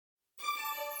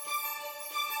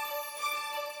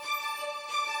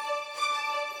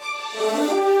Hello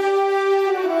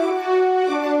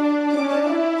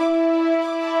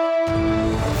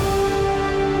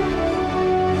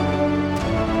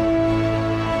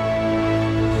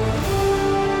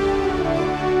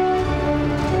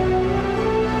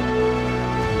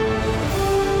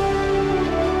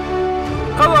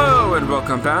and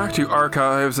welcome back to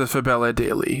Archives of Fabella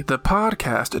Daily, the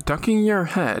podcast dunking your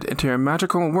head into a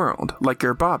magical world like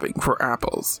you're bobbing for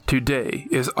apples. Today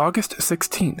is August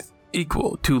 16th,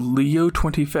 equal to Leo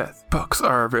 25th. Books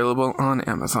are available on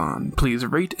Amazon. Please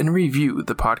rate and review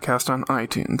the podcast on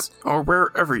iTunes or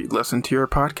wherever you listen to your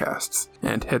podcasts,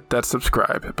 and hit that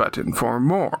subscribe button for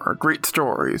more great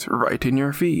stories right in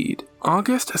your feed.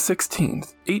 August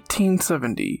 16th,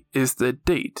 1870 is the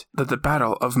date that the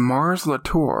Battle of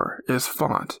Mars-la-Tour is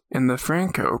fought in the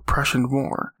Franco-Prussian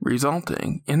War,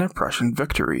 resulting in a Prussian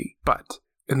victory. But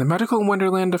in the magical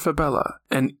wonderland of Fabella,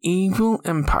 an evil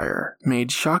empire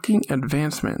made shocking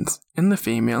advancements in the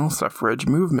female suffrage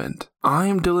movement.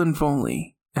 I'm Dylan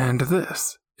Foley, and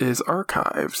this is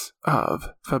Archives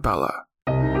of Fabella.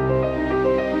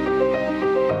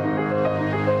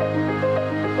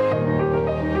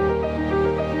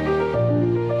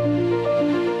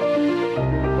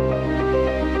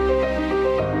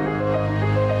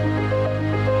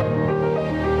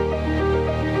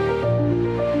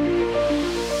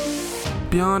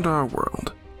 Beyond our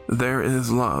world, there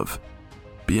is love.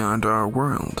 Beyond our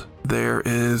world, there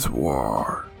is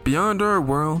war. Beyond our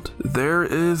world, there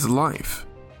is life.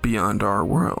 Beyond our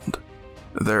world,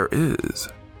 there is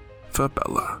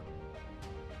Fabella.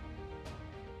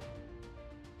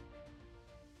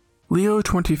 Leo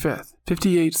 25th,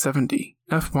 5870,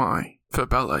 FY,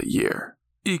 Fabella year,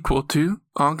 equal to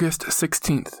August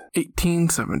 16th,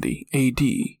 1870 AD,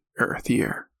 Earth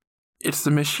year. It's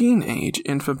the machine age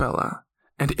in Fabella,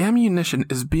 and ammunition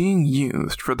is being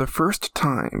used for the first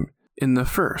time in the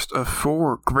first of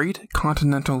 4 great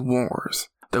continental wars.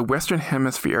 The Western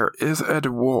Hemisphere is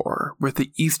at war with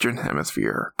the Eastern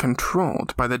Hemisphere,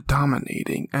 controlled by the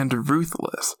dominating and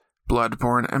ruthless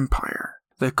Bloodborne Empire.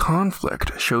 The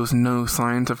conflict shows no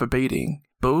signs of abating.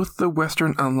 Both the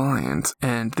Western Alliance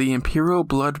and the Imperial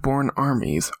Bloodborne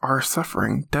armies are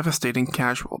suffering devastating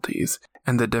casualties,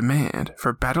 and the demand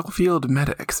for battlefield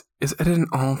medics is at an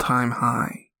all-time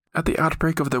high. At the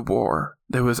outbreak of the war,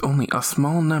 there was only a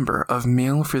small number of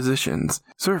male physicians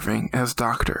serving as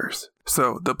doctors.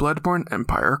 So the Bloodborne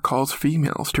Empire calls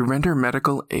females to render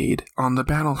medical aid on the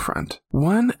battlefront.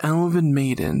 One elven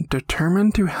maiden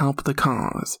determined to help the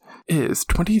cause is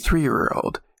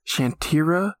 23-year-old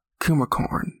Shantira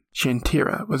Kumakorn.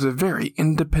 Shantira was a very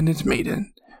independent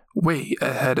maiden, way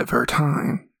ahead of her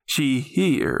time. She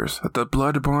hears that the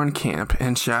Bloodborne camp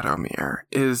in Shadowmere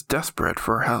is desperate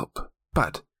for help,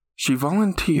 but she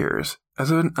volunteers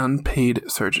as an unpaid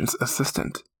surgeon's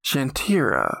assistant.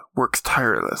 Shantira works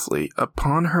tirelessly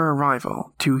upon her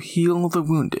arrival to heal the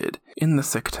wounded in the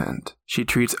sick tent. She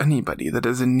treats anybody that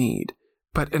is in need,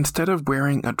 but instead of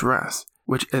wearing a dress,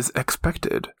 which is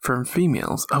expected from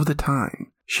females of the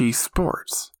time, she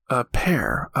sports a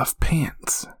pair of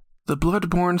pants. The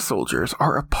Bloodborne soldiers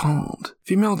are appalled.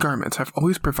 Female garments have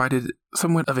always provided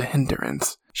somewhat of a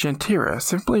hindrance. Shantira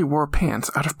simply wore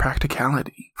pants out of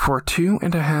practicality. For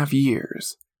 2.5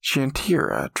 years,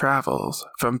 Shantira travels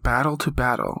from battle to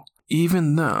battle,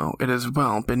 even though it is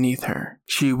well beneath her.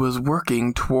 She was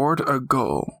working toward a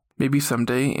goal, maybe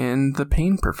someday in the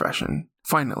pain profession.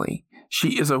 Finally,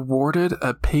 she is awarded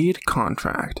a paid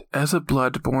contract as a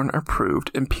Bloodborne-approved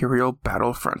Imperial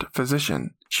Battlefront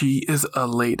physician. She is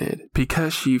elated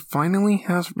because she finally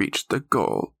has reached the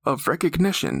goal of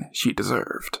recognition she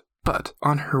deserved. But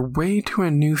on her way to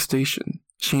a new station,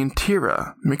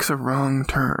 Shantira makes a wrong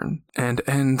turn and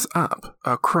ends up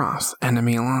across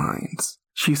enemy lines.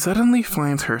 She suddenly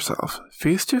finds herself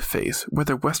face to face with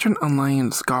a Western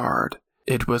Alliance guard.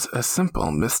 It was a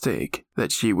simple mistake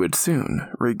that she would soon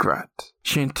regret.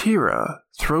 Shantira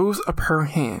throws up her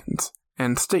hands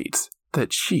and states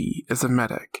that she is a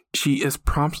medic. She is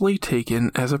promptly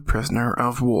taken as a prisoner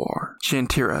of war.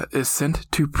 Shantira is sent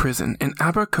to prison in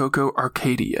Abacoko,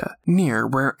 Arcadia, near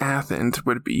where Athens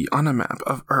would be on a map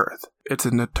of Earth. It's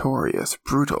a notorious,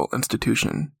 brutal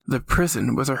institution. The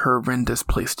prison was a horrendous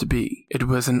place to be. It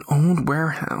was an old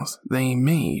warehouse they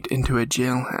made into a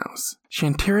jailhouse.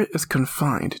 Shantira is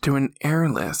confined to an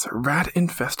airless,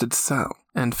 rat-infested cell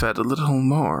and fed little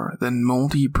more than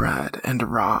moldy bread and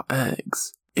raw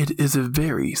eggs. It is a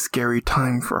very scary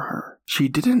time for her. She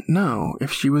didn't know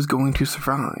if she was going to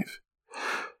survive.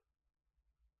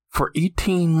 For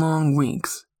 18 long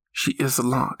weeks, she is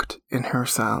locked in her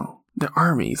cell. The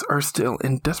armies are still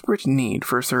in desperate need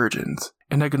for surgeons,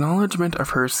 In acknowledgement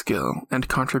of her skill and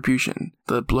contribution,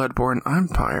 the Bloodborne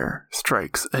Empire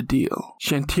strikes a deal.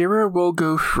 Shantira will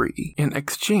go free in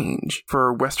exchange for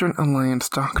a Western Alliance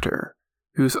doctor,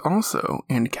 who's also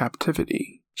in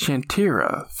captivity.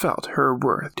 Shantira felt her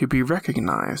worth to be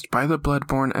recognized by the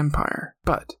Bloodborne Empire,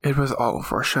 but it was all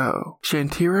for show.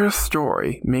 Shantira's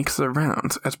story makes the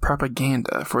rounds as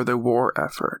propaganda for the war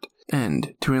effort,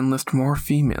 and to enlist more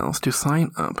females to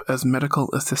sign up as medical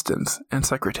assistants and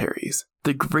secretaries.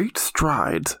 The great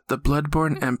strides the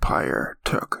Bloodborne Empire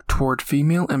took toward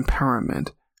female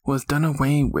empowerment was done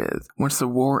away with once the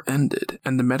war ended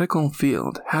and the medical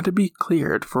field had to be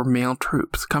cleared for male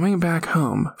troops coming back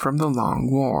home from the long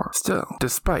war. Still,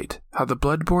 despite how the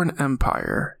Bloodborne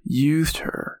Empire used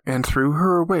her and threw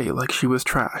her away like she was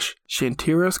trash,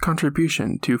 Shantira's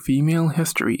contribution to female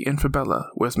history in Fabella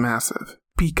was massive.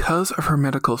 Because of her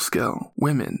medical skill,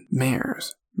 women,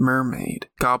 mares, mermaid,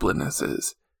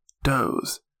 goblinesses,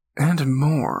 does, and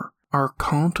more are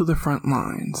called to the front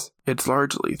lines. It's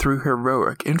largely through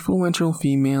heroic, influential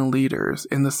female leaders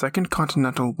in the Second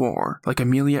Continental War, like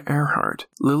Amelia Earhart,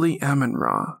 Lily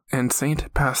Amon-Ra, and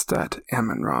Saint Pastet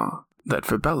Amon-Ra, that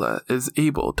Fabella is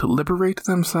able to liberate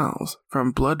themselves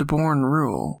from bloodborne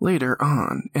rule later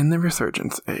on in the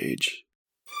Resurgence Age.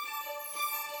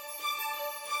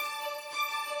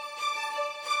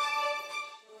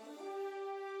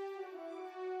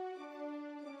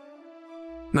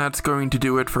 That's going to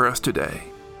do it for us today.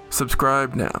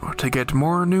 Subscribe now to get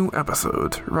more new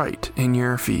episodes right in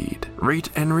your feed. Rate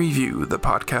and review the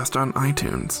podcast on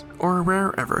iTunes or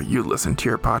wherever you listen to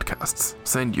your podcasts.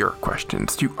 Send your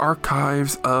questions to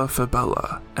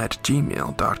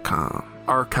archivesoffabella@gmail.com.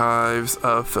 Archives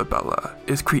of Fabella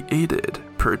is created,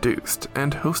 produced,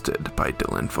 and hosted by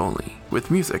Dylan Foley,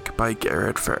 with music by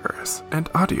Garrett Ferris and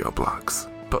audio blocks.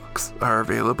 Books are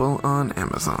available on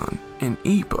Amazon in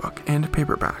ebook and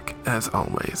paperback. As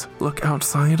always, look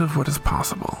outside of what is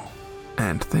possible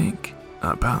and think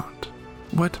about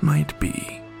what might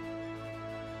be.